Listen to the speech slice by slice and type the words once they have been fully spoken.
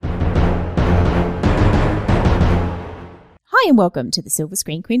Hi and welcome to the Silver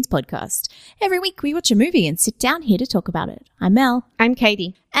Screen Queens podcast. Every week we watch a movie and sit down here to talk about it. I'm Mel. I'm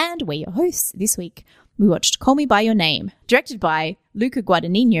Katie. And we're your hosts. This week we watched Call Me By Your Name, directed by Luca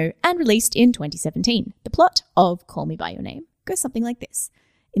Guadagnino and released in 2017. The plot of Call Me By Your Name goes something like this.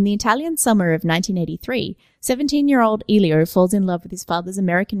 In the Italian summer of 1983, 17-year-old Elio falls in love with his father's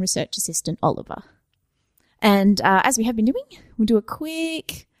American research assistant, Oliver. And as we have been doing, we'll do a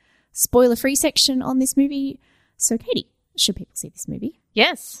quick spoiler-free section on this movie. So, Katie, should people see this movie?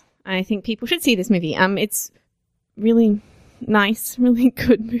 Yes, I think people should see this movie. It's really nice, really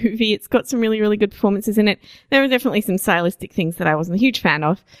good movie. It's got some really, really good performances in it. There are definitely some stylistic things that I wasn't a huge fan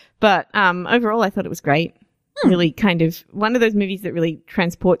of, but overall I thought it was great. Really kind of one of those movies that really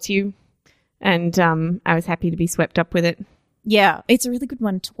transports you, and I was happy to be swept up with it. Yeah, it's a really good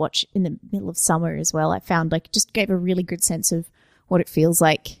one to watch in the middle of summer as well. I found just gave a really good sense of what it feels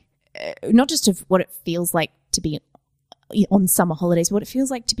like, not just of what it feels like to be on summer holidays, what it feels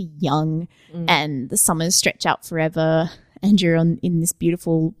like to be young and the summers stretch out forever and you're in this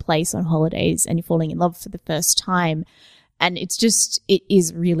beautiful place on holidays and you're falling in love for the first time. And it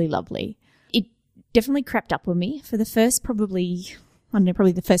is really lovely. It definitely crept up on me for the first probably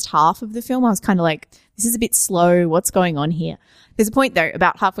the first half of the film. I was kind of like, this is a bit slow. What's going on here? There's a point though,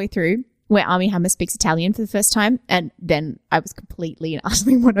 about halfway through, where Armie Hammer speaks Italian for the first time. And then I was completely and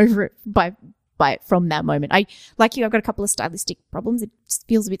utterly won over it by it from that moment. Like you, I've got a couple of stylistic problems. It just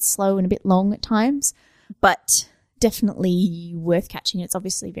feels a bit slow and a bit long at times, but definitely worth catching. It's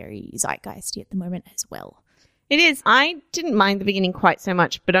obviously very zeitgeisty at the moment as well. It is. I didn't mind the beginning quite so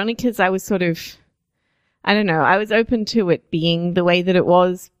much, but only because I was sort of, I don't know, I was open to it being the way that it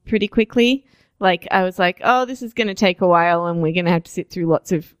was pretty quickly. Like, I was like, oh, this is going to take a while and we're going to have to sit through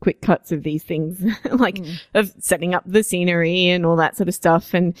lots of quick cuts of these things, of setting up the scenery and all that sort of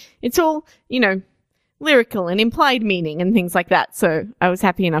stuff. And it's all, lyrical and implied meaning and things like that. So I was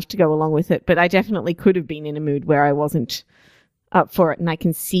happy enough to go along with it. But I definitely could have been in a mood where I wasn't up for it. And I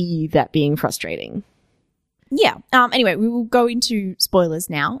can see that being frustrating. Yeah. Anyway, we will go into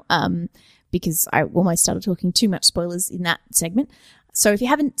spoilers now because I almost started talking too much spoilers in that segment. So if you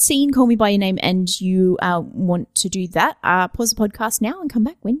haven't seen Call Me By Your Name and you want to do that, pause the podcast now and come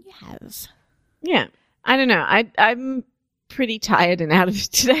back when you have. Yeah. I don't know. I'm pretty tired and out of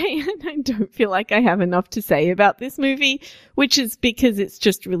it today, and I don't feel like I have enough to say about this movie, which is because it's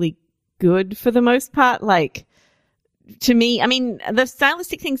just really good for the most part. Like, to me, I mean, the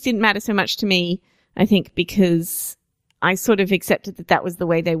stylistic things didn't matter so much to me, I think, because I sort of accepted that was the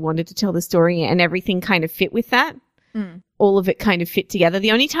way they wanted to tell the story and everything kind of fit with that. All of it kind of fit together.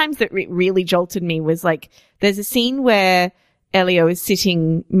 The only times that it really jolted me was like, there's a scene where Elio is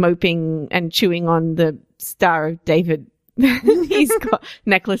sitting moping and chewing on the Star of David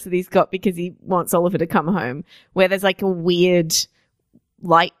necklace that he's got because he wants Oliver to come home, where there's like a weird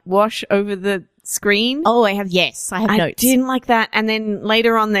light wash over the screen. Oh, I have notes. I didn't like that. And then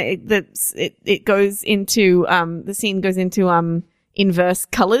later on it goes into the scene goes into inverse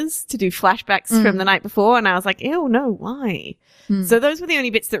colors to do flashbacks from the night before, and I was like, ew, no, why? So those were the only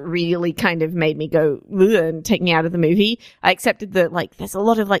bits that really kind of made me go ugh, and take me out of the movie. I accepted that there's a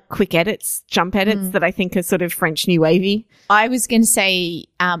lot of quick edits, jump edits that I think are sort of French new wavy. I was going to say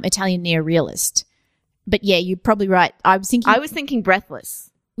Italian neorealist, but yeah, you're probably right. I was thinking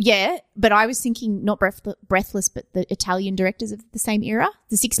Breathless. Yeah, but I was thinking not Breathless, but the Italian directors of the same era,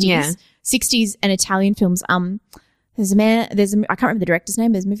 the 60s. Yeah. 60s and Italian films. I can't remember the director's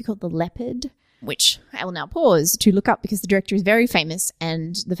name. There's a movie called The Leopard, which I will now pause to look up because the director is very famous,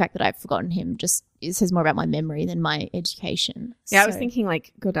 and the fact that I've forgotten him just says more about my memory than my education. Yeah, I was thinking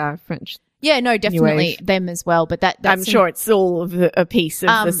Godard, French. Yeah, no, definitely them as well. But that's I'm sure it's all of a piece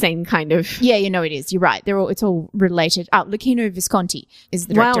of the same kind of. Yeah, it is. You're right. It's all related. Luchino Visconti is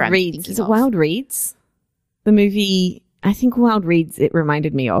the director. Wild Reeds. Is it Wild Reeds? The movie, I think Wild Reeds. It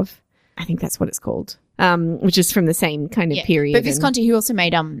reminded me of. I think that's what it's called. Which is from the same kind of period. But Visconti, who also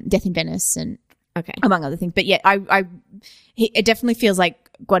made Death in Venice and among other things. But yeah, it definitely feels like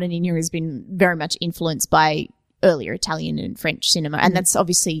Guadagnino has been very much influenced by earlier Italian and French cinema. And that's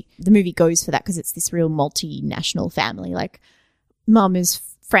obviously, the movie goes for that because it's this real multinational family. Like, mum is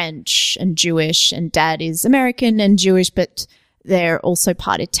French and Jewish and dad is American and Jewish, but they're also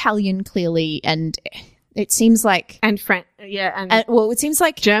part Italian, clearly. And it seems like... And French, yeah. And it seems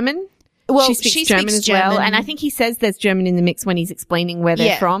like... German? Well, she speaks German as well. And I think he says there's German in the mix when he's explaining where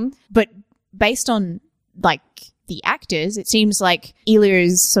they're from. But based on, the actors, it seems like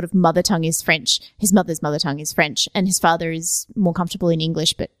Elio's sort of mother tongue is French, his mother's mother tongue is French, and his father is more comfortable in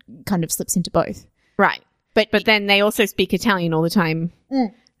English but kind of slips into both. Right. But then they also speak Italian all the time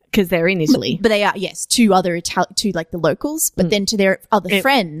because they're in Italy. But they are, yes, to like the locals, but then to their other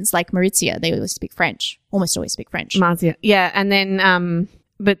friends like Maurizia, they always speak French, almost always speak French. Marzia. Yeah. And then,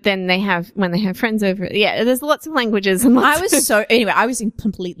 but then when they have friends over, there's lots of languages. And I was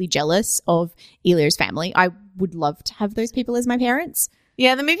completely jealous of Elio's family. I would love to have those people as my parents.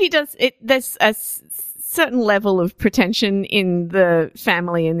 Yeah, the movie does it. There's a certain level of pretension in the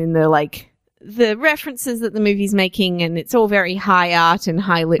family and in the references that the movie's making, and it's all very high art and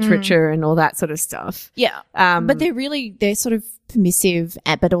high literature and all that sort of stuff. Yeah. But they're sort of permissive,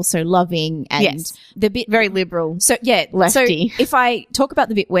 but also loving, and they're very liberal. So yeah, lefty. So if I talk about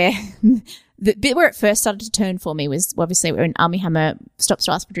the bit where it first started to turn for me was obviously when Armie Hammer stopped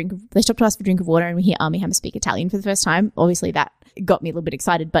to ask for a drink of water, and we hear Armie Hammer speak Italian for the first time. Obviously that got me a little bit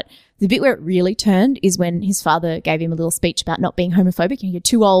excited, but the bit where it really turned is when his father gave him a little speech about not being homophobic, and you're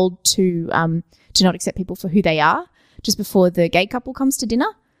too old to not accept people for who they are, just before the gay couple comes to dinner.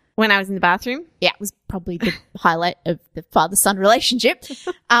 When I was in the bathroom? Yeah, it was probably the highlight of the father-son relationship.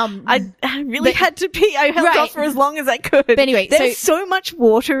 I really had to pee. I held off for as long as I could. But anyway, there's so much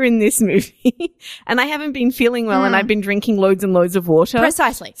water in this movie, and I haven't been feeling well, and I've been drinking loads and loads of water.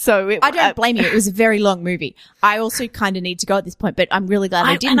 Precisely. So I don't blame you. It was a very long movie. I also kind of need to go at this point, but I'm really glad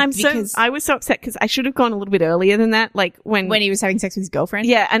I didn't. And I was so upset because I should have gone a little bit earlier than that, like when he was having sex with his girlfriend.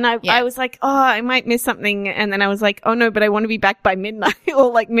 Yeah, and I was like, oh, I might miss something, and then I was like, oh no, but I want to be back by midnight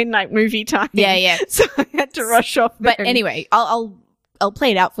or like midnight movie time. Yeah. So I had to rush off. But anyway, I'll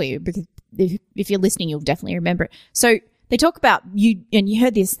play it out for you, because if you're listening, you'll definitely remember it. So they talk about you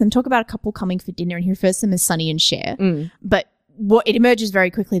heard this. Them talk about a couple coming for dinner, and he refers to them as Sonny and Cher. But it emerges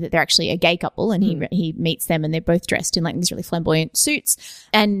very quickly that they're actually a gay couple, and he meets them, and they're both dressed in like these really flamboyant suits,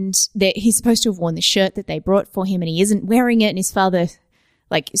 and he's supposed to have worn the shirt that they brought for him, and he isn't wearing it, and his father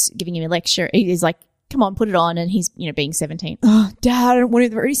like is giving him a lecture. He's like, come on, put it on. And he's, being 17. Oh, Dad, I don't want to,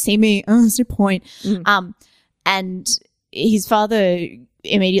 they've already seen me. Oh, there's no point. And his father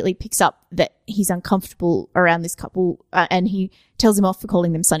immediately picks up that he's uncomfortable around this couple, and he tells him off for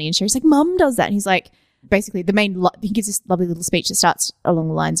calling them Sonny and Cher. He's like, Mum does that. And he's like, basically he gives this lovely little speech that starts along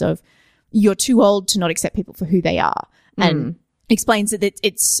the lines of, you're too old to not accept people for who they are. And explains that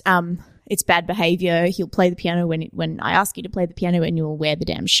it's bad behavior. He'll play the piano when I ask you to play the piano, and you'll wear the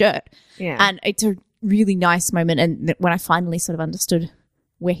damn shirt. Yeah. And it's a really nice moment. And when I finally sort of understood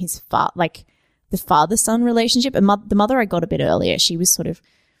where his the father-son relationship, and the mother I got a bit earlier, she was sort of,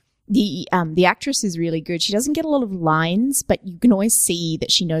 the actress is really good. She doesn't get a lot of lines, but you can always see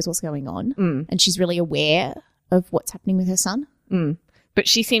that she knows what's going on, and she's really aware of what's happening with her son. But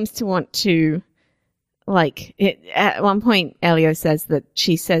she seems to want to, at one point, Elio says that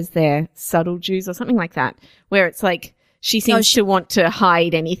she says they're subtle Jews or something like that, where it's like she seems to want to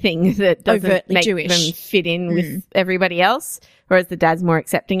hide anything that doesn't make Jewish. them fit in with everybody else, whereas the dad's more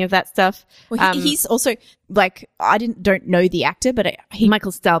accepting of that stuff. Well, he's also like, I don't know the actor, but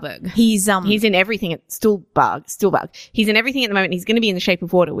Michael Stuhlbarg. He's in everything at Stuhlbarg. He's in everything at the moment. He's going to be in The Shape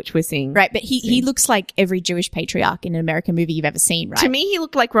of Water, which we're seeing. Right, but he looks like every Jewish patriarch in an American movie you've ever seen, right? To me, he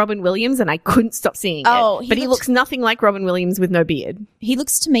looked like Robin Williams, and I couldn't stop seeing it. But he looks nothing like Robin Williams with no beard. He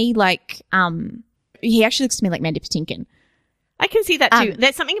looks to me like, he actually looks to me like Mandy Patinkin. I can see that too.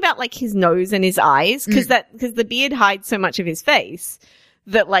 There's something about like his nose and his eyes, because the beard hides so much of his face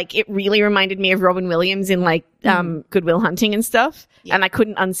that like it really reminded me of Robin Williams in like Good Will Hunting and stuff, and I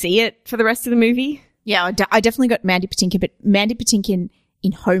couldn't unsee it for the rest of the movie. Yeah, I definitely got Mandy Patinkin, but Mandy Patinkin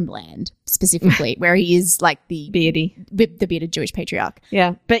in Homeland specifically, where he is like the bearded Jewish patriarch.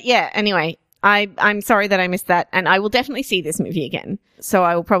 Yeah, but yeah. Anyway, I'm sorry that I missed that, and I will definitely see this movie again. So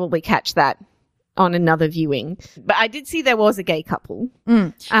I will probably catch that on another viewing. But I did see there was a gay couple.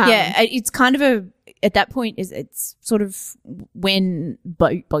 Yeah, it's kind of at that point it's sort of when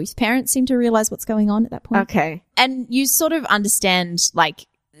both parents seem to realize what's going on at that point. Okay. And you sort of understand like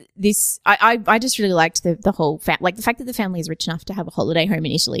this. I just really liked the whole like the fact that the family is rich enough to have a holiday home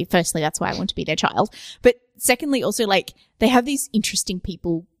in Italy. Firstly, that's why I want to be their child. But secondly, also like they have these interesting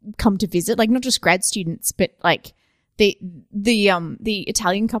people come to visit, like not just grad students, but like the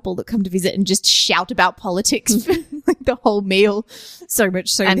Italian couple that come to visit and just shout about politics for like the whole meal, so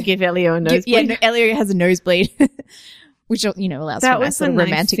much so, and give Elio a nosebleed. Elio has a nosebleed, which allows for a sort of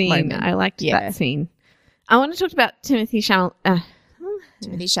romantic moment. I liked that scene. I want to talk about Timothy Chalamet.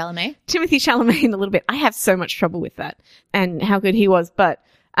 Timothy Chalamet in a little bit. I have so much trouble with that and how good he was, but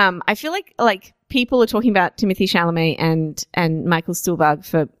I feel like people are talking about Timothy Chalamet and Michael Stuhlbarg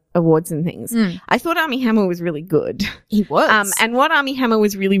for awards and things. I thought Armie Hammer was really good. He was. And what Armie Hammer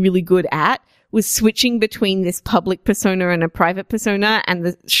was really, really good at was switching between this public persona and a private persona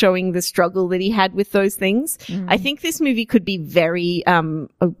and showing the struggle that he had with those things. I think this movie could be very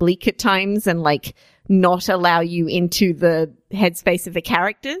oblique at times and like not allow you into the headspace of the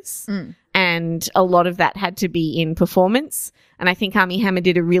characters. And a lot of that had to be in performance. And I think Armie Hammer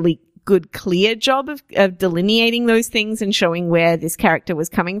did a really good, clear job of delineating those things and showing where this character was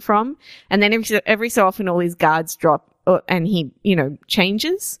coming from. And then every so often all his guards drop and he, you know,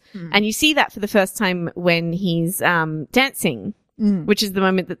 changes. And you see that for the first time when he's dancing, which is the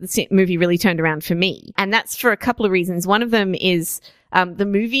moment that the movie really turned around for me. And that's for a couple of reasons. One of them is the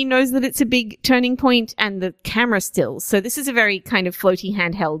movie knows that it's a big turning point and the camera stills. So this is a very kind of floaty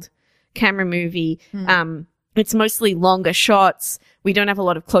handheld camera movie. It's mostly longer shots. We don't have a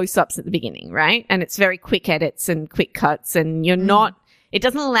lot of close-ups at the beginning, right? And it's very quick edits and quick cuts, and you're not, it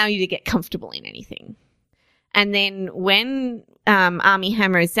doesn't allow you to get comfortable in anything. And then when Armie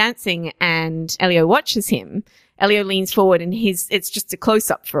Hammer is dancing and Elio watches him, Elio leans forward and it's just a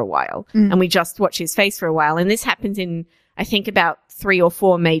close-up for a while, and we just watch his face for a while. And this happens in, I think, about 3 or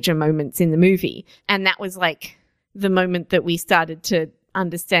 4 major moments in the movie. And that was like the moment that we started to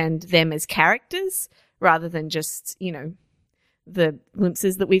understand them as characters rather than just, you know, the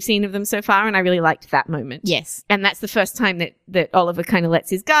glimpses that we've seen of them so far. And I really liked that moment. Yes. And that's the first time that Oliver kind of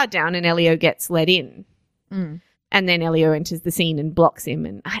lets his guard down and Elio gets let in. And then Elio enters the scene and blocks him.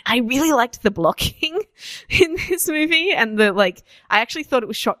 And I really liked the blocking in this movie. And I actually thought it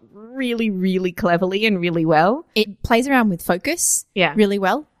was shot really, really cleverly and really well. It plays around with focus really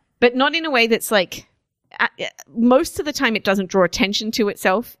well. But not in a way that's like, most of the time it doesn't draw attention to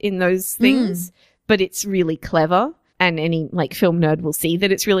itself in those things, but it's really clever. And any like film nerd will see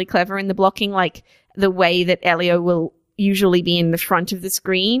that it's really clever in the blocking, like the way that Elio will usually be in the front of the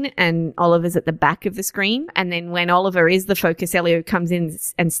screen and Oliver's at the back of the screen. And then when Oliver is the focus, Elio comes in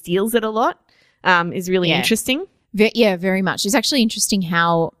and steals it a lot, is really interesting. Very much. It's actually interesting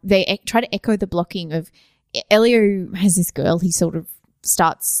how they try to echo the blocking of Elio has this girl he sort of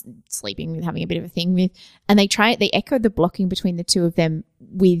starts sleeping with, having a bit of a thing with, and they echo the blocking between the two of them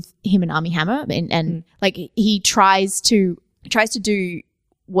with him and Armie Hammer, and like he tries to do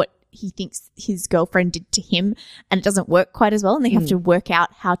what he thinks his girlfriend did to him, and it doesn't work quite as well, and they have to work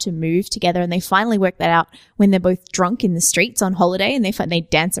out how to move together, and they finally work that out when they're both drunk in the streets on holiday, and they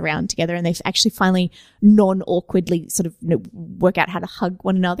dance around together, and they actually finally non-awkwardly sort of work out how to hug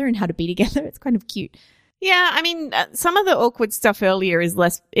one another and how to be together. It's kind of cute. Yeah, I mean, some of the awkward stuff earlier is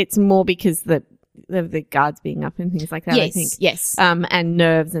less, it's more because of the guards being up and things like that, yes, I think. Yes. And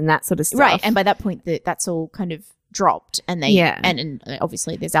nerves and that sort of stuff. Right, and by that point, that's all kind of dropped, and they, and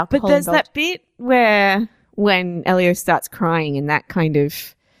obviously there's alcohol But there's involved. that bit where when Elio starts crying and that kind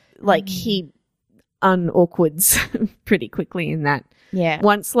of, like, he unawkwards pretty quickly in that. Yeah.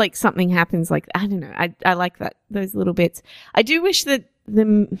 Once, like, something happens, like, I don't know, I like those little bits. I do wish that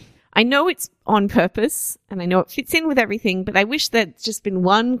I know it's on purpose and I know it fits in with everything, but I wish there'd just been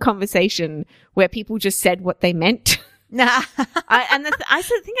one conversation where people just said what they meant. Nah. I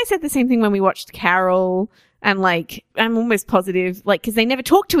think I said the same thing when we watched Carol, and like, I'm almost positive, like, cause they never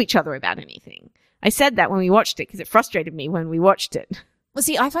talk to each other about anything. I said that when we watched it because it frustrated me when we watched it. Well,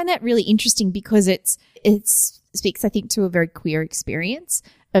 see, I find that really interesting because it speaks, I think, to a very queer experience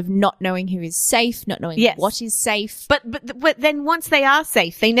of not knowing who is safe, not knowing what is safe. But then once they are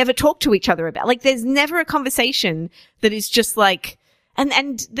safe, they never talk to each other about, like, there's never a conversation that is just like,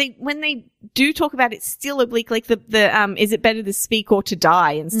 and they, when they do talk about it, it's still oblique, like is it better to speak or to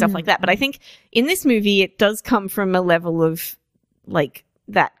die and stuff like that. But I think in this movie, it does come from a level of like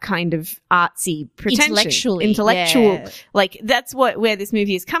that kind of artsy pretension. Intellectual. Like that's where this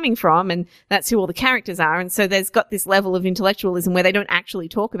movie is coming from, and that's who all the characters are. And so there's got this level of intellectualism where they don't actually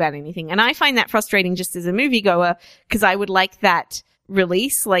talk about anything. And I find that frustrating just as a moviegoer, because I would like that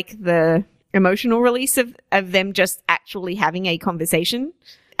release, like the emotional release of them just actually having a conversation.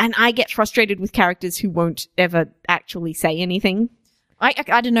 And I get frustrated with characters who won't ever actually say anything.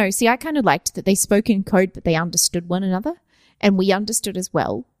 I don't know. See, I kind of liked that they spoke in code, but they understood one another. And we understood as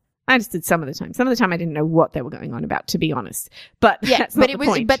well. I understood some of the time. Some of the time I didn't know what they were going on about, to be honest. But yeah, that's not the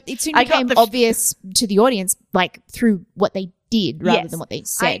point. But it soon became obvious to the audience, like through what they did rather than what they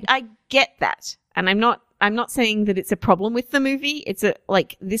said. I get that. And I'm not saying that it's a problem with the movie. It's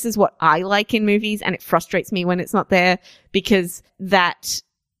this is what I like in movies, and it frustrates me when it's not there, because that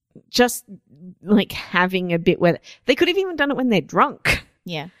just like having a bit where they could have even done it when they're drunk.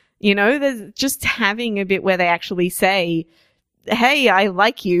 Yeah. You know, there's just having a bit where they actually say, hey, I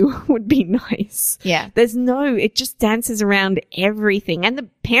like you would be nice. Yeah. It just dances around everything. And the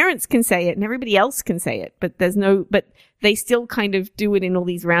parents can say it and everybody else can say it, but but they still kind of do it in all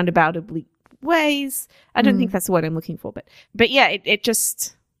these roundabout oblique ways. I don't think that's the word I'm looking for, but yeah, it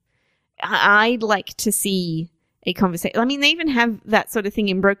just, I'd like to see a conversation. I mean, they even have that sort of thing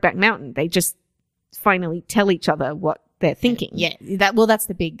in Brokeback Mountain. They just finally tell each other what they're thinking. Yeah, that's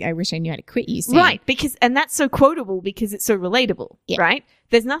the big I wish I knew how to quit you scene. Right, and that's so quotable because it's so relatable, yeah. right?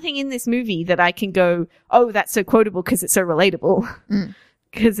 There's nothing in this movie that I can go, oh, that's so quotable because it's so relatable.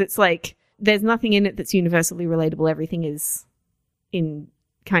 Because it's like, there's nothing in it that's universally relatable. Everything is in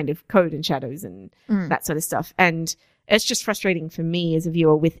kind of code and shadows and that sort of stuff. And it's just frustrating for me as a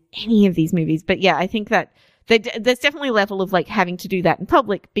viewer with any of these movies. But yeah, I think that there's definitely a level of like having to do that in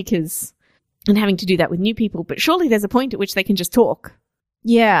public and having to do that with new people. But surely there's a point at which they can just talk.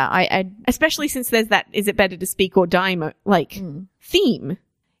 Yeah, I especially since there's that is it better to speak or die theme.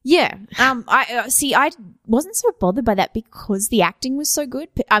 Yeah. I wasn't so bothered by that because the acting was so good.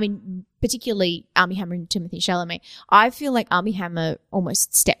 I mean, particularly Armie Hammer and Timothée Chalamet. I feel like Armie Hammer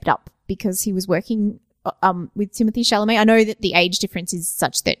almost stepped up because he was working with Timothée Chalamet. I know that the age difference is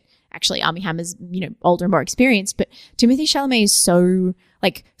such that actually Armie Hammer's, older and more experienced, but Timothée Chalamet is so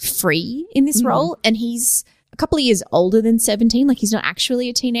like free in this role, and he's a couple of years older than 17. Like he's not actually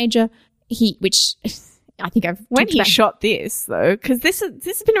a teenager. Which I think I've when he shot this though, because this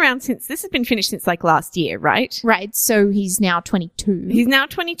has been around since this has been finished since like last year, right? Right. So he's now 22. He's now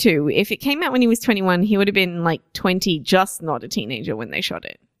 22. If it came out when he was 21, he would have been like 20, just not a teenager when they shot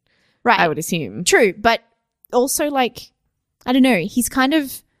it. Right. I would assume. True, but also like I don't know. He's kind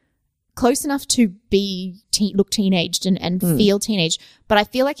of close enough to be look teenaged and feel teenage, but I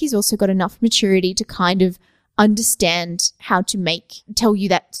feel like he's also got enough maturity to kind of understand how to tell you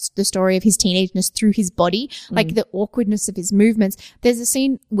that the story of his teenageness through his body, like the awkwardness of his movements. There's a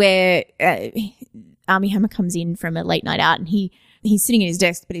scene where Armie Hammer comes in from a late night out and he's sitting at his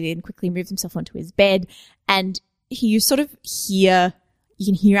desk, but he then quickly moves himself onto his bed, and you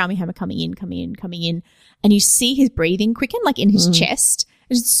can hear Armie Hammer coming in, and you see his breathing quicken, like in his chest.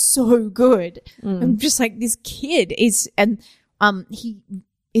 It's so good. I'm just like, this kid is, and he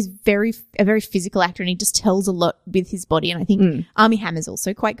is a very physical actor, and he just tells a lot with his body. And I think Armie Hammer's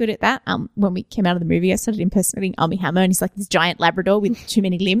also quite good at that. When we came out of the movie, I started impersonating Armie Hammer, and he's like this giant Labrador with too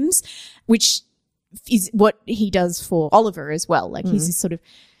many limbs, which is what he does for Oliver as well. Like he's this sort of,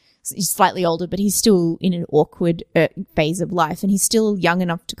 he's slightly older, but he's still in an awkward phase of life, and he's still young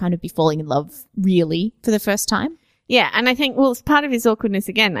enough to kind of be falling in love really for the first time. Yeah, and I think, well, it's part of his awkwardness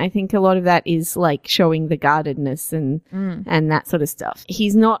again. I think a lot of that is like showing the guardedness and that sort of stuff.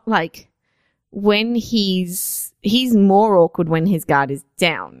 He's not like, when he's more awkward when his guard is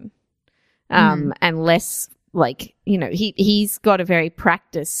down, and less like, he's got a very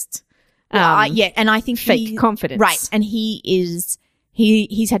practiced, and I think fake confidence. Right. And he's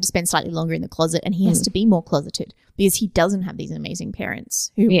had to spend slightly longer in the closet, and he has to be more closeted because he doesn't have these amazing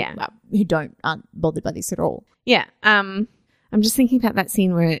parents who aren't bothered by this at all. Yeah. I'm just thinking about that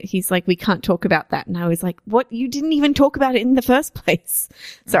scene where he's like, we can't talk about that. And I was like, what? You didn't even talk about it in the first place.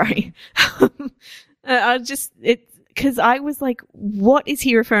 Sorry. Because I was like, what is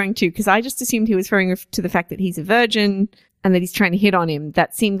he referring to? Because I just assumed he was referring to the fact that he's a virgin and that he's trying to hit on him.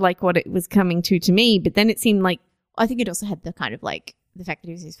 That seemed like what it was coming to me. But then it seemed like, I think it also had the kind of like the fact that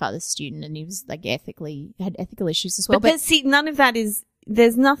he was his father's student, and he was like had ethical issues as well. But none of that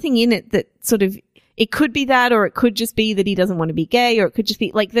there's nothing in it that sort of, it could be that, or it could just be that he doesn't want to be gay, or it could just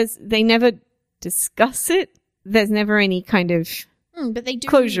be like they never discuss it. There's never any kind of but they do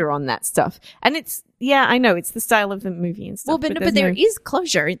closure on that stuff. And it's, yeah, I know it's the style of the movie and stuff. Well, but there is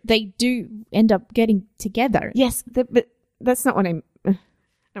closure. They do end up getting together. Yes, but that's not what I'm, don't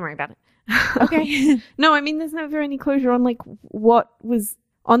worry about it. Okay. No, I mean, there's never any closure on like what was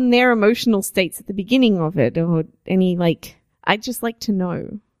on their emotional states at the beginning of it, or any like, I'd just like to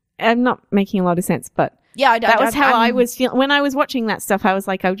know. I'm not making a lot of sense, but yeah, that was how I was feeling when I was watching that stuff. I was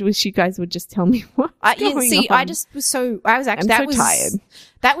like, I wish you guys would just tell me what's going on. I just was tired.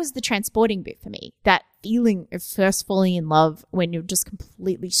 That was the transporting bit for me. That feeling of first falling in love when you're just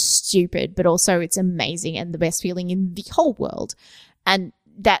completely stupid, but also it's amazing and the best feeling in the whole world. And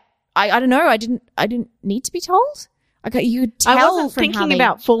that I don't know. I didn't need to be told. Okay, you could tell. I wasn't thinking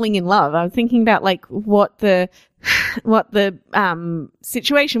about falling in love. I was thinking about like what the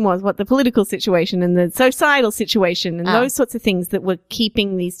situation was, what the political situation and the societal situation and those sorts of things that were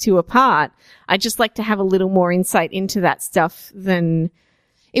keeping these two apart. I'd just like to have a little more insight into that stuff than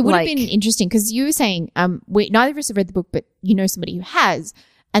it would have been interesting, because you were saying neither of us have read the book, but you know somebody who has.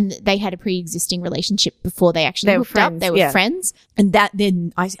 And they had a pre-existing relationship before they actually hooked up. They were friends, and that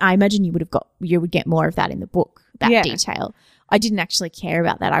then I imagine you would get more of that in the book. That detail. I didn't actually care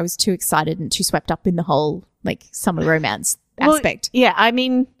about that. I was too excited and too swept up in the whole like summer romance aspect. Yeah, I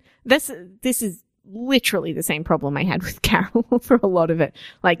mean, this is literally the same problem I had with Carol for a lot of it.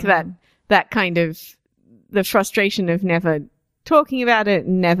 Like that kind of the frustration of never talking about it,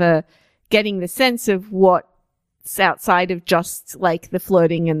 never getting the sense of what's outside of just like the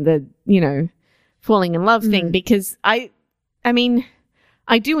flirting and the, you know, falling in love thing. Because I mean,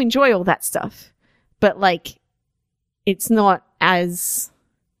 I do enjoy all that stuff, but like it's not as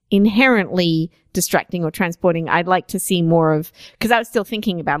inherently distracting or transporting. I'd like to see more of, because I was still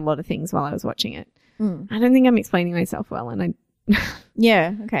thinking about a lot of things while I was watching it. I don't think I'm explaining myself well, and I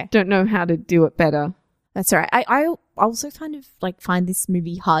Yeah, okay. don't know how to do it better. That's all right. I also kind of like find this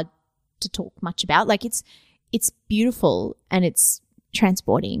movie hard to talk much about. Like it's beautiful and it's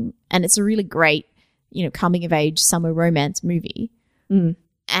transporting and it's a really great, you know, coming of age summer romance movie.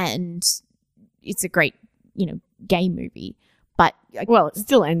 And it's a great, you know, gay movie. But Well, it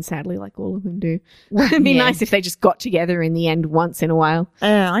still ends sadly, like all of them do. It'd be nice if they just got together in the end once in a while.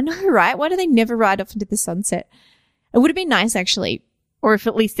 I know, right? Why do they never ride off into the sunset? It would have been nice, actually. Or if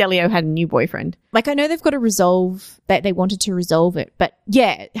at least Elio had a new boyfriend. Like, I know they've got to resolve that, they wanted to resolve it, but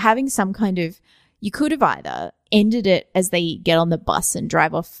yeah, having some kind of, you could have either ended it as they get on the bus and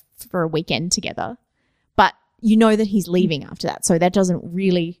drive off for a weekend together, but you know that he's leaving after that, so that doesn't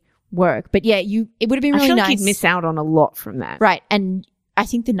really work. But yeah, it would have been really I feel nice. like you'd miss out on a lot from that. Right. And I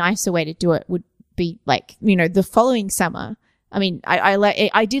think the nicer way to do it would be like, you know, the following summer. I mean,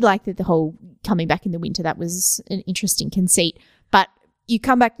 I did like that the whole coming back in the winter, that was an interesting conceit, but you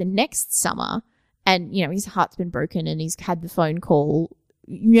come back the next summer and, you know, his heart's been broken and he's had the phone call.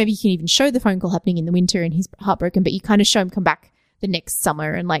 Maybe you can even show the phone call happening in the winter and he's heartbroken, but you kind of show him come back the next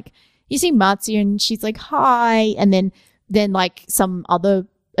summer and like you see Marzia and she's like, hi. And then like some other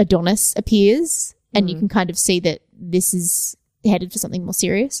Adonis appears and you can kind of see that this is headed for something more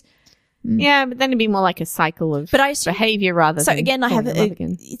serious. Yeah, but then it'd be more like a cycle of behavior rather so than again, I have falling in love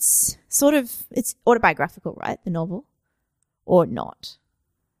again. It's sort of, it's autobiographical, right? The novel or not?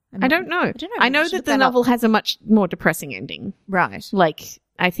 I don't know. I know that the novel has a much more depressing ending. Right. Like,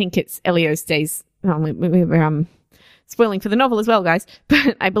 I think it's Elio stays, we're spoiling for the novel as well, guys,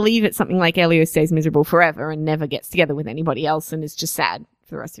 but I believe it's something like Elio stays miserable forever and never gets together with anybody else and is just sad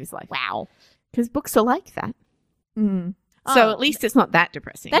for the rest of his life. Wow. Because books are like that. So at least it's not that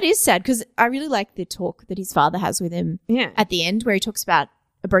depressing. That is sad because I really like the talk that his father has with him at the end where he talks about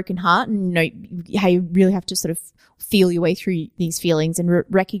a broken heart and, you know, how you really have to sort of feel your way through these feelings and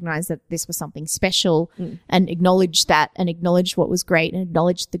recognize that this was something special and acknowledge that and acknowledge what was great and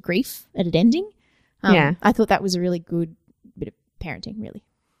acknowledge the grief at it ending. I thought that was a really good bit of parenting, really.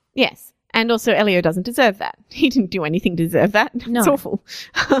 Yes. And also Elio doesn't deserve that. He didn't do anything to deserve that. No. It's awful.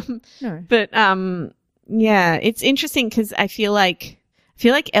 No. But yeah, it's interesting because I feel like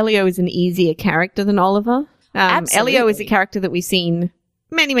Elio is an easier character than Oliver. Absolutely. Elio is a character that we've seen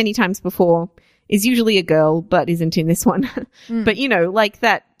many, many times before, is usually a girl, but isn't in this one. But, you know, like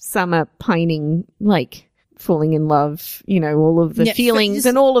that summer pining, like falling in love, you know, all of the feelings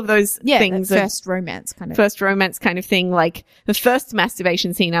and all of those things. First romance kind of thing. Like the first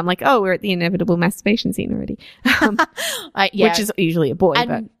masturbation scene, I'm like, oh, we're at the inevitable masturbation scene already. Which is usually a boy,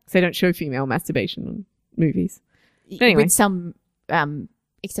 but they don't show female masturbation on movies. But anyway. With some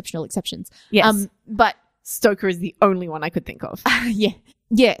exceptional exceptions. Yes. But Stoker is the only one I could think of.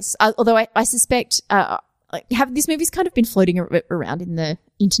 Yes. Although I suspect this movie's kind of been floating around in the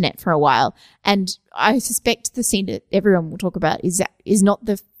internet for a while, and I suspect the scene that everyone will talk about is not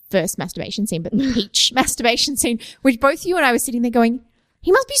the first masturbation scene, but the peach masturbation scene, which both you and I were sitting there going,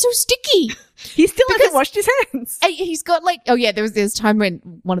 he must be so sticky. He still hasn't washed his hands. He's got like, oh yeah, there's time when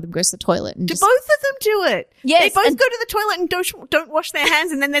one of them goes to the toilet and both of them do it? Yes, they both go to the toilet and don't wash their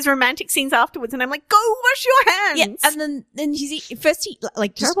hands, and then there's romantic scenes afterwards, and I'm like, go wash your hands. Yeah, and then he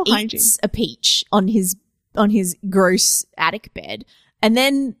like just terrible hygiene. eats a peach on his gross attic bed, and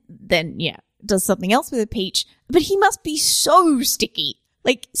then does something else with a peach. But he must be so sticky,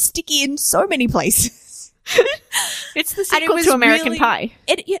 like sticky in so many places. It's the sequel to American Pie.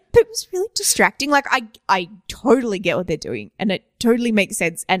 But it was really distracting. Like I totally get what they're doing, and it totally makes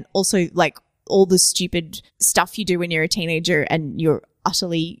sense. And also, like all the stupid stuff you do when you're a teenager and you're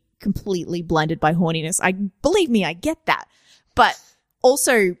utterly, completely blinded by horniness. Believe me, I get that. But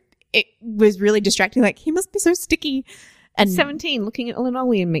also, it was really distracting. Like he must be so sticky. And 17, looking at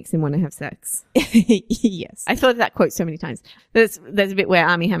linoleum makes him want to have sex. Yes. I thought of that quote so many times. There's a bit where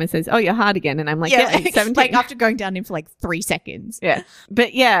Armie Hammer says, oh, you're hard again. And I'm like, yeah, like, 17. Like after going down in for like 3 seconds. Yeah.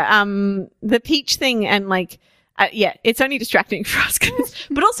 But yeah, the peach thing and like, Yeah, it's only distracting for us.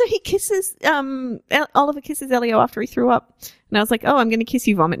 But also he kisses, Oliver kisses Elio after he threw up. And I was like, oh, I'm going to kiss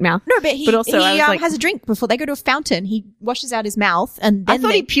you, vomit mouth. No, but he also, I was like, has a drink before they go to a fountain. He washes out his mouth and then I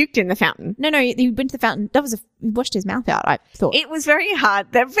thought he puked in the fountain. No, he went to the fountain. He washed his mouth out, I thought. It was very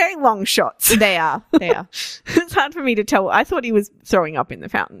hard. They're very long shots. They are. It's hard for me to tell. I thought he was throwing up in the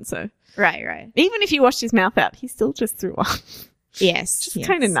fountain, so. Right. Even if he washed his mouth out, he still just threw up. Yes. Just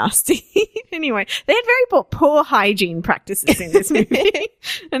kind of nasty. Anyway, they had very poor hygiene practices in this movie,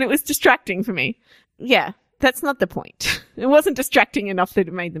 and it was distracting for me. Yeah, that's not the point. It wasn't distracting enough that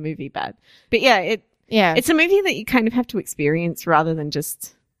it made the movie bad. But yeah, it's a movie that you kind of have to experience rather than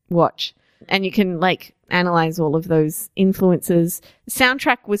just watch. And you can like analyze all of those influences. The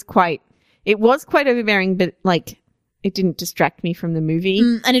soundtrack was quite overbearing, but like it didn't distract me from the movie.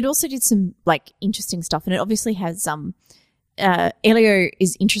 And it also did some like interesting stuff, and it obviously has Elio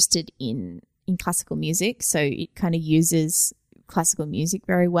is interested in classical music, so it kind of uses classical music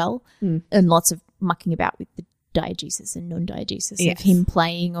very well, and lots of mucking about with the diegesis and non-diegesis of him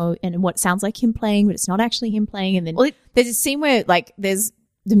playing, and what sounds like him playing, but it's not actually him playing. And then there's a scene where like there's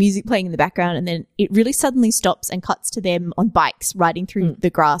the music playing in the background, and then it really suddenly stops and cuts to them on bikes riding through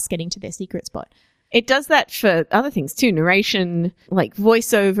the grass, getting to their secret spot. It does that for other things too, narration, like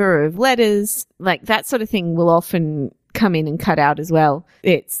voiceover of letters, like that sort of thing will often come in and cut out as well.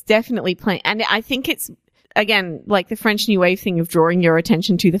 It's definitely playing, and I think it's again like the French New Wave thing of drawing your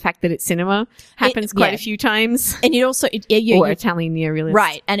attention to the fact that it's cinema happens quite a few times, and it also or Italian neorealist,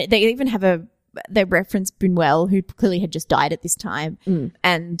 right? And they even have they reference Buñuel, who clearly had just died at this time,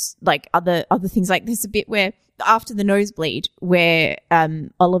 and like other things. Like there's a bit where after the nosebleed where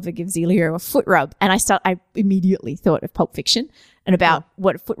Oliver gives Elio a foot rub, and I immediately thought of Pulp Fiction and about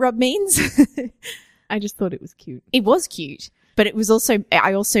what a foot rub means. I just thought it was cute. It was cute, but it was also,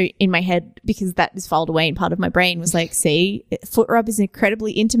 I also in my head, because that is filed away in part of my brain, was like, see, foot rub is an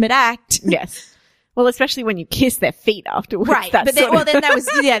incredibly intimate act. Yes. Well, especially when you kiss their feet afterwards. Right. But then that was,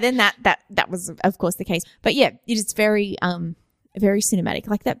 then that was of course the case. But yeah, it is very cinematic.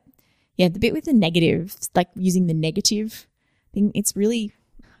 Like that, yeah, the bit with the negative, like using the negative thing, it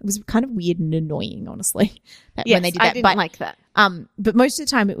was kind of weird and annoying, honestly. When they did that. I didn't like that. But most of the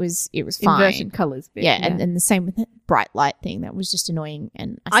time it was fine. Inverted colours. Yeah, and the same with the bright light thing. That was just annoying.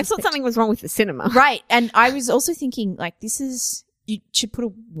 And I thought something was wrong with the cinema. Right. And I was also thinking, like, you should put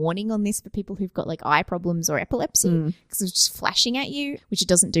a warning on this for people who've got like eye problems or epilepsy, because it was just flashing at you, which it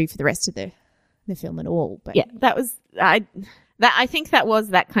doesn't do for the rest of the film at all. But yeah, I think that was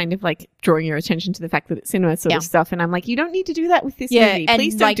that kind of like drawing your attention to the fact that it's cinema sort of stuff. And I'm like, you don't need to do that with this movie.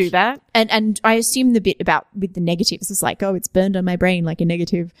 Please don't do that. And I assume the bit with the negatives was like, oh, it's burned on my brain like a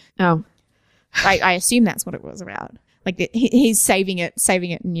negative. Oh, I assume that's what it was about. Like he's saving it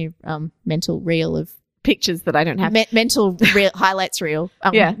in your mental reel of pictures that I don't have. Mental highlights reel.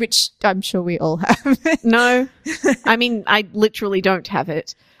 Which I'm sure we all have. No, I mean, I literally don't have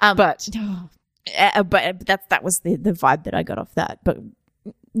it. But that was the vibe that I got off that. But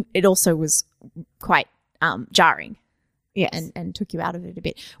it also was quite jarring. Yes. And took you out of it a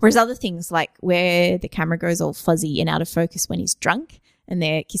bit. Whereas other things like where the camera goes all fuzzy and out of focus when he's drunk and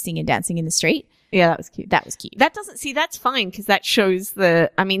they're kissing and dancing in the street. Yeah, that was cute. That's fine because that shows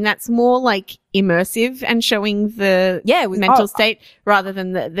that's more like immersive and showing the mental state rather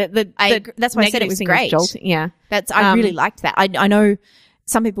than that's why I said it was great. Yeah. I really liked that. I know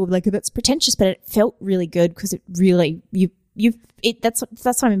some people were like, oh, that's pretentious, but it felt really good because it really, that's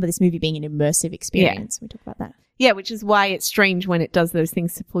what I remember this movie being an immersive experience. Yeah. We talk about that. Yeah, which is why it's strange when it does those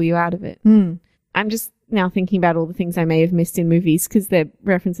things to pull you out of it. I'm just now thinking about all the things I may have missed in movies because they're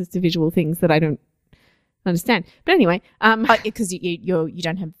references to visual things that I don't understand. But anyway, because you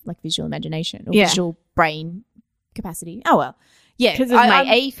don't have like visual imagination or visual brain capacity. Oh well, yeah, because of my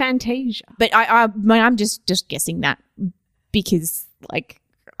aphantasia. But I'm just guessing that because like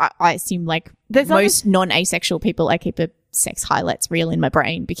I assume like most non-asexual people, I keep a sex highlights reel in my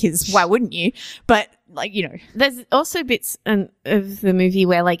brain because why wouldn't you? But like, you know, there's also bits of the movie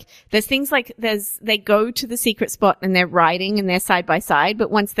where like there's things like they go to the secret spot and they're riding and they're side by side,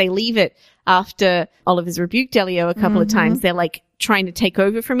 but once they leave it after Oliver's rebuked Elio a couple of times, they're like trying to take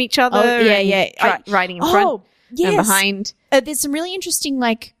over from each other. Riding in front and behind. There's some really interesting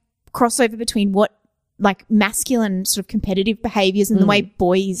like crossover between what like masculine sort of competitive behaviors and the way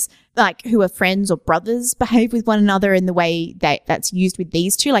boys like who are friends or brothers behave with one another and the way that's used with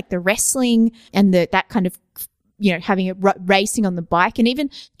these two, like the wrestling and that kind of, you know, having a racing on the bike. And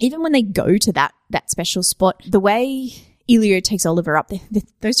even when they go to that special spot, the way Elio takes Oliver up,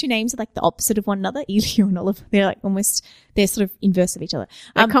 those two names are like the opposite of one another, Elio and Oliver. They're like they're sort of inverse of each other.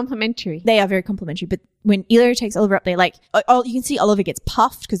 They're complementary. They are very complementary, but when Elio takes Oliver up there, like, you can see Oliver gets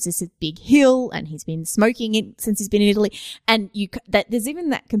puffed because this is a big hill and he's been smoking it since he's been in Italy. And there's even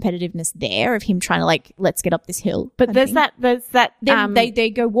that competitiveness there of him trying to like, let's get up this hill. But there's that. Then they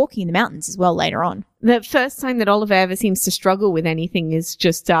go walking in the mountains as well later on. The first time that Oliver ever seems to struggle with anything is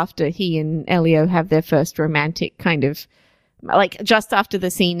just after he and Elio have their first romantic kind of, like just after the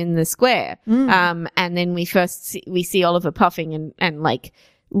scene in the square. And then we see Oliver puffing and like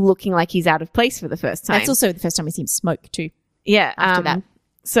looking like he's out of place for the first time. That's also the first time we see him smoke too. Yeah. After that.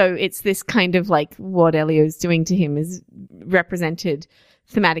 So it's this kind of like what Elio's doing to him is represented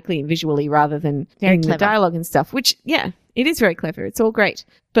thematically and visually rather than Very in clever. the dialogue and stuff, which, yeah, it is very clever. It's all great.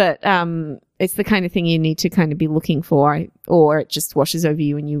 But it's the kind of thing you need to kind of be looking for, or it just washes over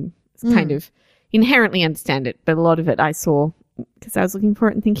you and you kind of inherently understand it. But a lot of it I saw because I was looking for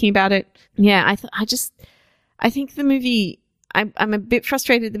it and thinking about it. Yeah, I think the movie, I'm a bit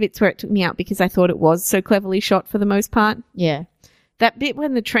frustrated at the bits where it took me out because I thought it was so cleverly shot for the most part. Yeah. That bit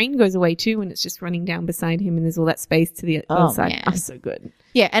when the train goes away too, and it's just running down beside him, and there's all that space to the other side. man. Oh, so good.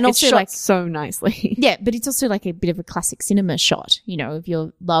 Yeah. And It's also shot like, so nicely. yeah, but it's also like a bit of a classic cinema shot, you know, of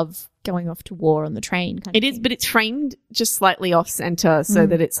your love going off to war on the train. Kind It of is, thing. but it's framed just slightly off center so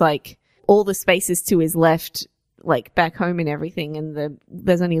that it's like all the spaces to his left, like back home and everything, and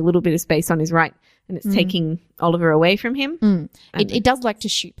there's only a little bit of space on his right, and it's taking Oliver away from him. It does like to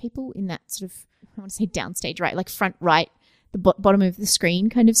shoot people in that sort of, I want to say downstage right, like front right, the bottom of the screen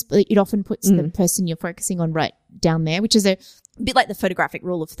kind of, it often puts the person you're focusing on right down there, which is a bit like the photographic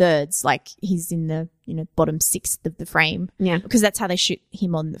rule of thirds, like he's in the, you know, bottom sixth of the frame. Yeah. Because that's how they shoot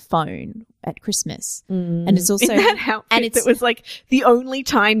him on the phone at Christmas. And it's also, In that outfit, and it's, that was like the only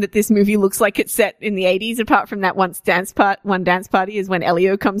time that this movie looks like it's set in the 80s, apart from that one dance party is when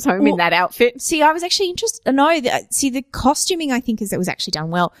Elio comes home in that outfit. see, I was actually interested. No, the costuming I think is it was actually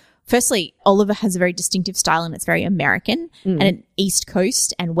done well. Firstly, Oliver has a very distinctive style and it's very American and an East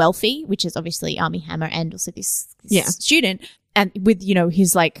Coast and wealthy, which is obviously Armie Hammer and also this student. And with, you know,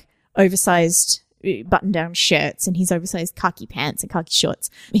 his like oversized button-down shirts and his oversized khaki pants and khaki shorts,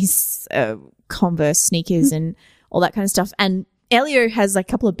 his Converse sneakers and all that kind of stuff. And Elio has like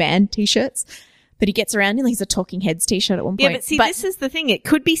a couple of band T-shirts that he gets around in. Like he's a Talking Heads T-shirt at one point. Yeah, but see, this is the thing. It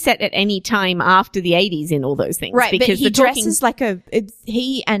could be set at any time after the 80s in all those things. Right, because but he the talking- dresses like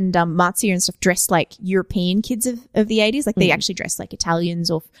he and Marzia and stuff dress like European kids of the 80s. Like they actually dress like Italians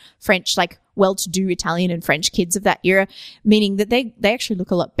or French, like well-to-do Italian and French kids of that era, meaning that they actually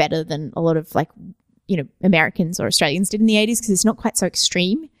look a lot better than a lot of like, you know, Americans or Australians did in the 80s because it's not quite so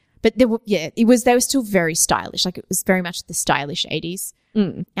extreme. But they were still very stylish. Like it was very much the stylish 80s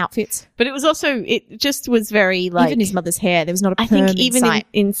outfits. But it was also, it just was very like, Even his mother's hair, there was not a I perm think even in sight.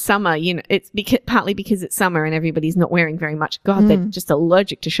 in summer, you know, it's partly because it's summer and everybody's not wearing very much. God, they're just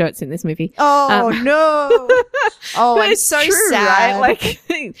allergic to shirts in this movie. Oh no! Oh, But I'm it's so true, sad. right?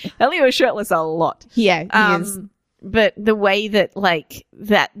 Like Elio's shirtless a lot. Yeah, he is. But the way that like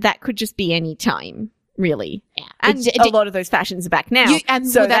that could just be any time, really. Yeah. And a lot of those fashions are back now,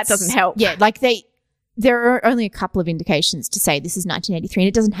 so that doesn't help. Yeah, like there are only a couple of indications to say this is 1983, and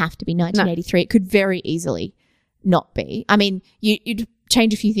it doesn't have to be 1983. No. It could very easily not be. I mean, you'd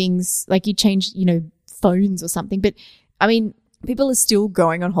change a few things, like you'd change, you know, phones or something. But I mean, people are still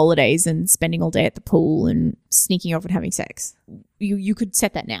going on holidays and spending all day at the pool and sneaking off and having sex. You could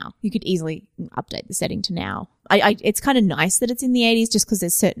set that now. You could easily update the setting to now. It's kind of nice that it's in the 80s, just because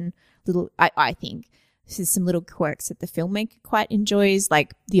there's certain little, I think, there's some little quirks that the filmmaker quite enjoys,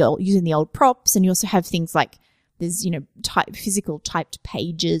 like using the old props, and you also have things like there's, you know, physical typed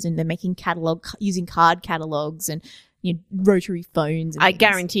pages, and they're making using card catalogs and, you know, rotary phones. And I things.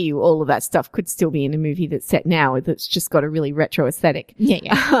 guarantee you all of that stuff could still be in a movie that's set now that's just got a really retro aesthetic.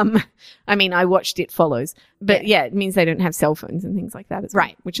 Yeah. I mean, I watched It Follows, but yeah, it means they don't have cell phones and things like that as well,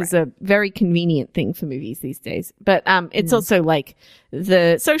 Right, which is a very convenient thing for movies these days. But it's also like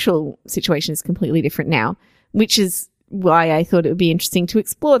the social situation is completely different now, which is why I thought it would be interesting to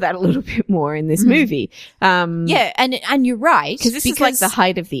explore that a little bit more in this movie. Yeah, and you're right, because this is like the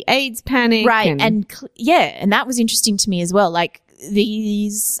height of the AIDS panic, right? And that was interesting to me as well. Like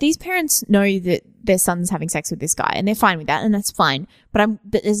these parents know that their son's having sex with this guy, and they're fine with that, and that's fine. But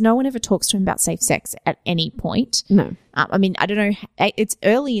there's no one ever talks to him about safe sex at any point. No, I mean, I don't know. It's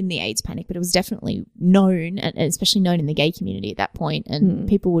early in the AIDS panic, but it was definitely known, and especially known in the gay community at that point, and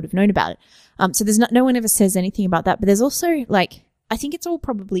people would have known about it. So there's no one ever says anything about that. But there's also like, I think it's all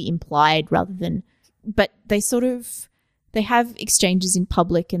probably implied rather than, but they sort of they have exchanges in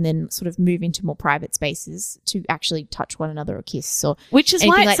public and then sort of move into more private spaces to actually touch one another or kiss or which is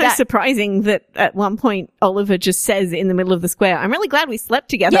why anything it's like so that. surprising that at one point Oliver just says in the middle of the square, I'm really glad we slept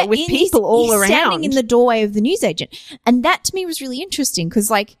together with people all he's around. standing in the doorway of the newsagent. And that to me was really interesting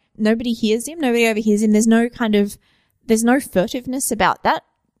because like nobody hears him, nobody overhears him. There's no furtiveness about that.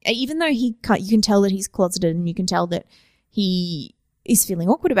 Even though you can tell that he's closeted and you can tell that he is feeling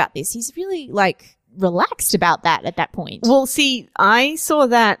awkward about this, he's really like relaxed about that at that point. Well, see, I saw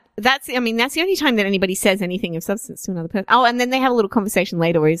that. That's the only time that anybody says anything of substance to another person. Oh, and then they have a little conversation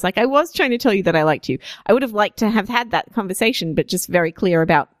later where he's like, I was trying to tell you that I liked you. I would have liked to have had that conversation, but just very clear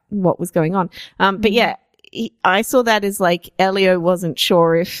about what was going on. But yeah, I saw that as like Elio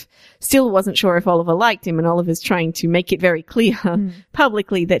still wasn't sure if Oliver liked him, and Oliver's trying to make it very clear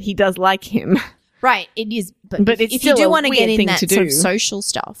publicly that he does like him. Right, it is. But it's if still you do a want to get weird in thing that to sort of do. social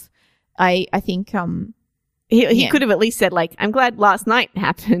stuff, I think He could have at least said like, I'm glad last night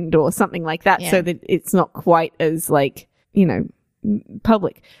happened or something like that, so that it's not quite as like,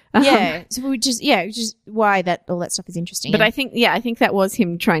 public. which is why all that stuff is interesting. But I think that was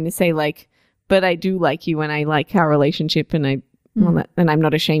him trying to say like, but I do like you and I like our relationship and and I'm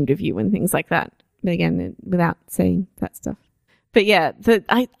not ashamed of you and things like that. But again, without saying that stuff. But yeah,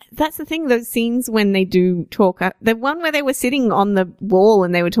 that's the thing, those scenes when they do talk, the one where they were sitting on the wall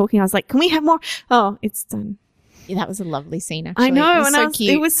and they were talking, I was like, can we have more? Oh, it's done. Yeah, that was a lovely scene, actually. I know,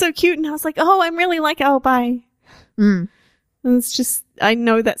 Cute. it was so cute, and I was like, oh, I'm really like, oh, bye. And it's just, I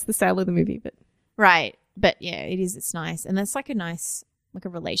know that's the style of the movie, but. Right. But yeah, it's nice. And that's like a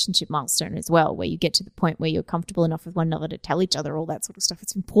relationship milestone as well, where you get to the point where you're comfortable enough with one another to tell each other all that sort of stuff.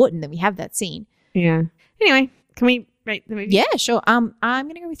 It's important that we have that scene. Yeah. Anyway, can we rate the movie? Yeah, sure. I'm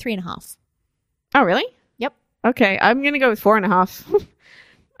going to go with 3.5. Oh, really? Yep. Okay, I'm going to go with 4.5.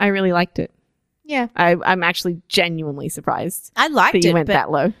 I really liked it. Yeah. I'm actually genuinely surprised. I liked that you it, went that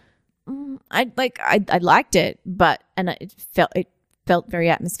low. I liked it, and it felt very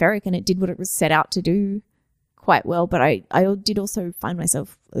atmospheric, and it did what it was set out to do quite well. But I did also find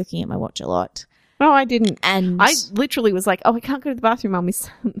myself looking at my watch a lot. Oh, I didn't. And I literally was like, oh, I can't go to the bathroom, Mum.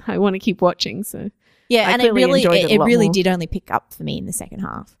 I want to keep watching. So yeah, I and it really more. did only pick up for me in the second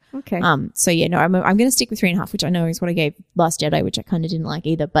half. Okay. So yeah, no, I'm going to stick with 3.5, which I know is what I gave Last Jedi, which I kind of didn't like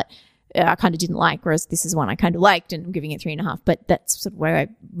either, but I kind of didn't like, whereas this is one I kind of liked, and I'm giving it 3.5, but that's sort of where I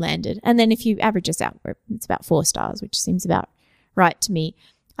landed. And then if you average us out, it's about 4 stars, which seems about right to me.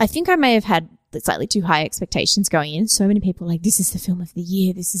 I think I may have had slightly too high expectations going in. So many people were like, this is the film of the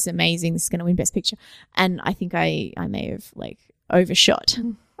year. This is amazing. This is going to win Best Picture. And I think I may have like overshot.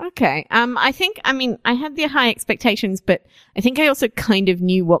 Okay. I had the high expectations, but I think I also kind of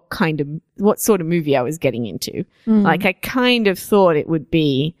knew what sort of movie I was getting into. Like I kind of thought it would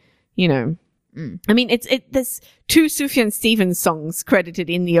be, I mean, there's 2 Sufjan Stevens songs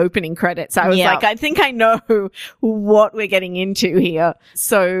credited in the opening credits. I was like, I think I know what we're getting into here.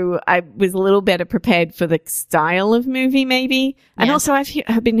 So I was a little better prepared for the style of movie, maybe. And also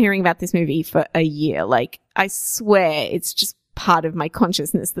I've been hearing about this movie for a year. Like, I swear it's just part of my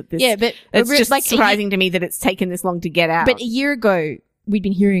consciousness that this, but it's just like surprising to me that it's taken this long to get out. But a year ago, we'd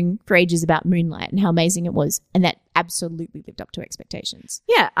been hearing for ages about Moonlight and how amazing it was, and that absolutely lived up to expectations.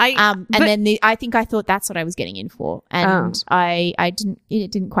 Yeah, I think I thought that's what I was getting in for, and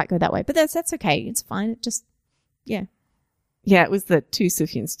it didn't quite go that way. But that's okay. It's fine. It just yeah, it was the 2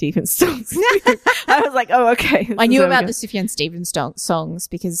 Sufjan Stevens songs. I was like, oh, okay. I knew about the Sufjan Stevens songs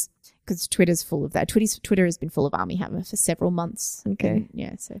because Twitter's full of that. Twitter has been full of Armie Hammer for several months. Okay,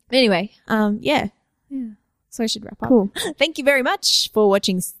 So anyway, yeah. So I should wrap up. Cool. Thank you very much for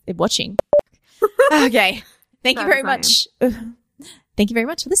watching. Okay. Thank you very much. Thank you very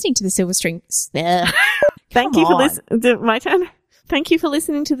much for listening to the Silver Screen. Thank you for listening. My turn. Thank you for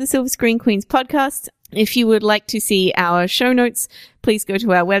listening to the Silver Screen Queens podcast. If you would like to see our show notes, please go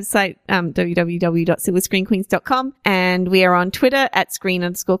to our website, www.silverscreenqueens.com. And we are on Twitter at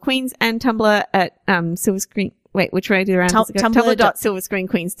 @screen_queens and Tumblr at silverscreen. Wait, which way did I do around? Tumblr.silverscreenqueens.com.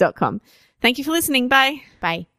 Tumblr.silverscreenqueens.com. Thank you for listening. Bye. Bye.